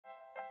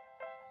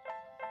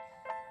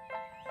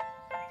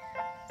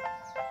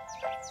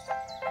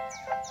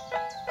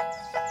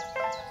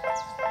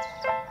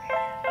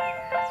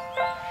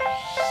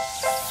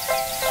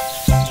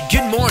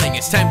morning,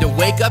 it's time to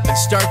wake up and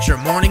start your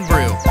morning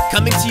brew.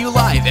 Coming to you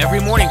live every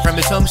morning from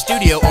his home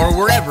studio or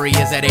wherever he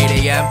is at 8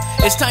 a.m.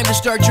 It's time to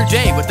start your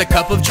day with a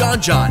cup of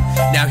Jon Jon.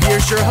 Now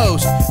here's your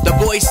host, the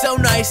boy's so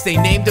nice they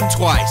named him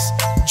twice,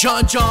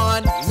 Jon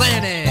Jon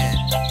Lannen.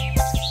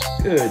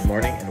 Good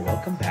morning and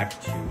welcome back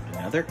to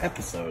another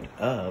episode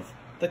of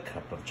the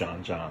Cup of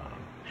Jon Jon.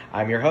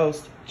 I'm your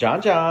host,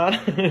 Jon Jon.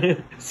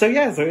 So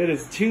it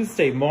is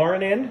Tuesday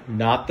morning,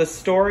 not the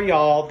story,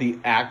 y'all, the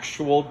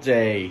actual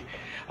day.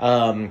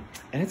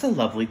 And it's a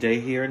lovely day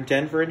here in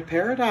Denver in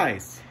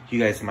paradise. You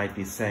guys might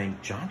be saying,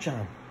 Jon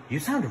Jon, you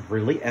sound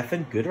really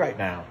effing good right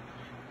now.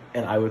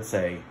 And I would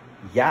say,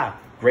 yeah,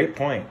 great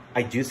point.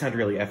 I do sound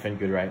really effing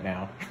good right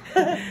now.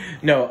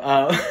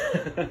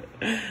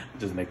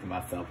 Just making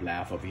myself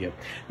laugh over here.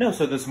 No,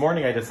 so this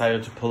morning I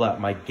decided to pull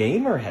out my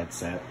gamer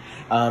headset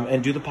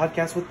and do the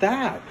podcast with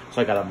that.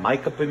 So I got a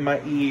mic up in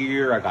my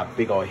ear, I got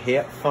big old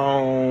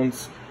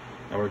headphones,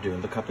 and we're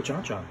doing the Cup of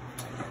Jon Jon.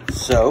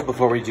 So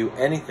before we do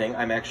anything,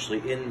 I'm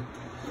actually in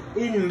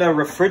the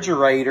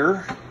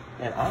refrigerator,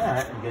 and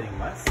I am getting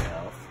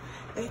myself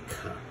a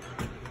cup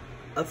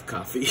of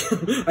coffee.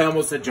 I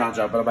almost said Jon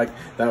Jon, but I'm like,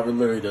 that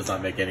literally does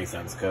not make any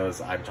sense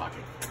because I'm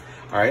talking.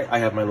 All right, I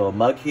have my little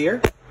mug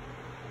here.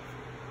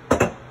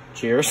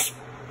 Cheers.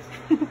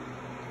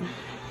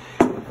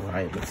 All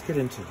right, let's get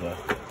into the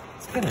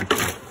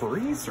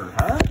freezer,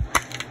 huh?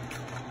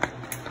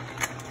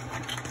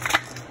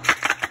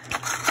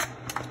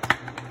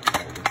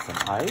 Get some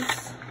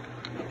ice.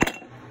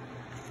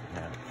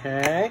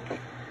 Okay.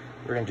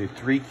 We're gonna do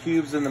 3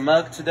 cubes in the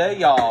mug today,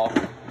 y'all.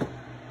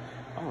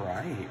 All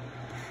right.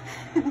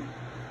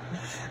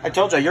 I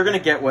told you, you're going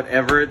to get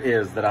whatever it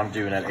is that I'm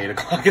doing at 8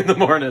 o'clock in the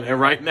morning. And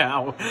right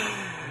now,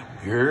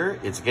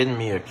 it's getting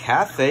me a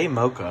cafe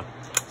mocha.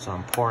 So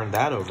I'm pouring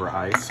that over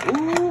ice.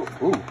 Ooh,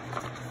 ooh.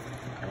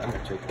 And I'm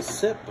going to take a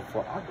sip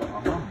before I go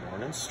on my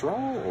morning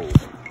stroll.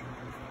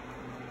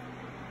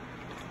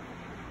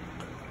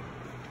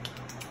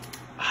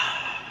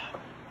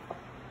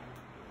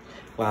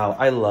 Wow,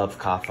 I love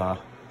kaffa.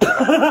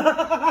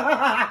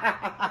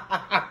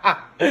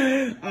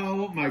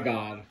 Oh my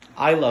God.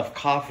 I love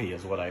coffee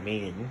is what I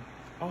mean.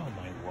 Oh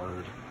my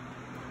word.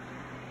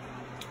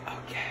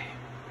 Okay.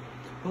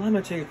 Well, I'm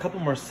going to take a couple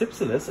more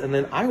sips of this and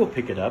then I will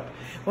pick it up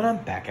when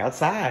I'm back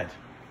outside.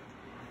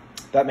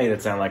 That made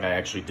it sound like I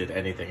actually did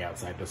anything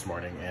outside this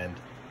morning, and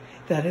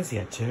that is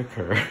yet to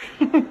occur.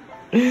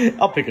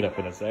 I'll pick it up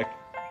in a sec.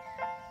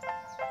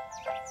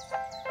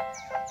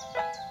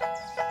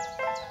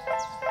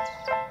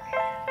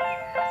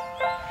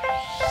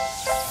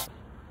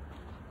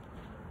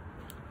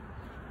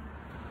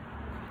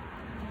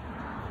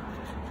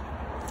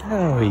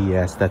 Oh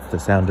yes, that's the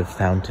sound of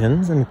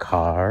fountains and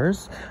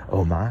cars.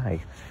 Oh my.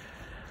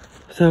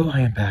 So I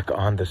am back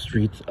on the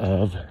streets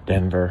of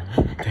Denver,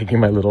 taking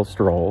my little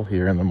stroll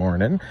here in the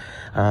morning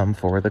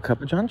for the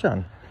Cup of Jon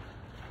Jon.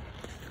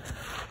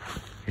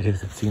 It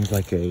seems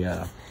like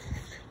a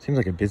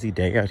busy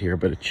day out here,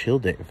 but a chill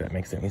day, if that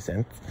makes any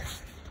sense.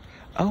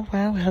 Oh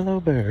wow,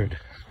 hello bird.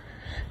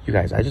 You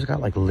guys, I just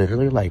got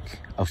literally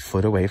a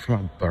foot away from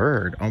a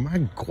bird. Oh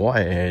my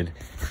God.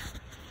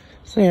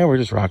 So yeah, we're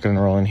just rocking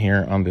and rolling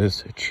here on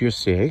this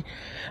Tuesday.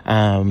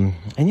 And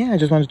yeah, I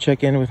just wanted to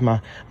check in with my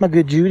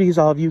good Judies,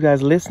 all of you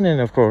guys listening,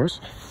 of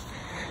course.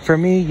 For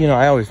me,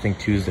 I always think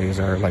Tuesdays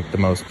are the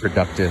most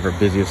productive or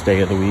busiest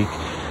day of the week.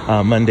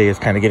 Monday is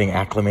kind of getting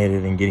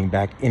acclimated and getting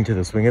back into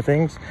the swing of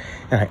things.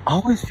 And I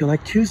always feel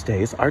like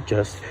Tuesdays are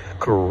just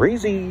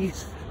crazy.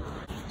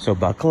 So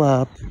buckle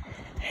up,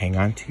 hang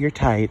on to your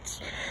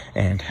tights,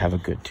 and have a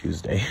good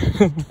Tuesday.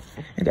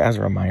 And as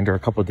a reminder, a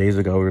couple of days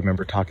ago, we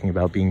remember talking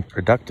about being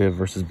productive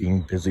versus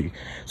being busy.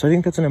 So I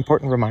think that's an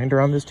important reminder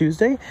on this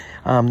Tuesday.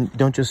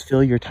 Don't just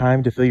fill your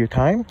time to fill your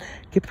time.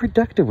 Get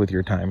productive with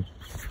your time.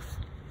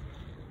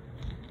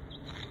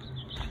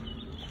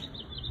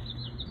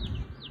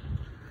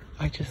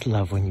 I just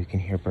love when you can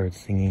hear birds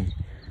singing.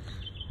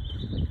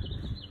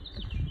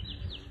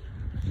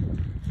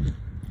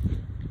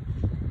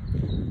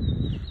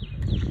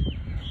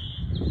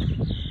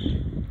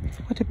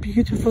 What a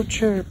beautiful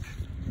chirp.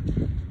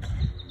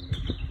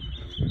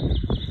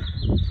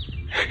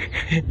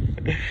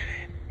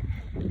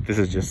 This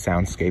is just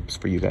soundscapes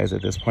for you guys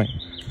at this point.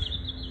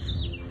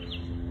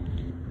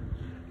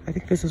 I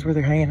think this is where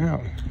they're hanging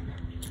out.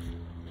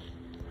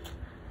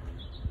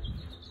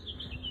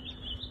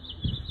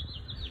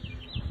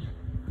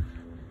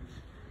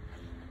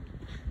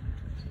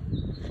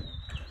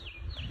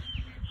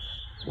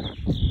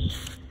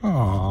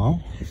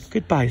 Aww.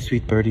 Goodbye,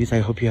 sweet birdies. I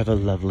hope you have a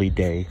lovely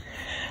day.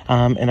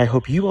 And I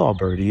hope you all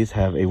birdies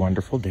have a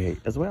wonderful day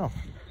as well.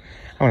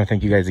 I want to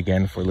thank you guys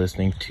again for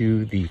listening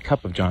to the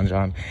Cup of Jon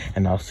Jon,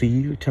 and I'll see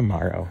you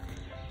tomorrow.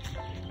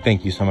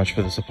 Thank you so much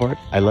for the support.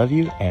 I love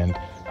you, and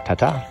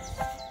ta-ta.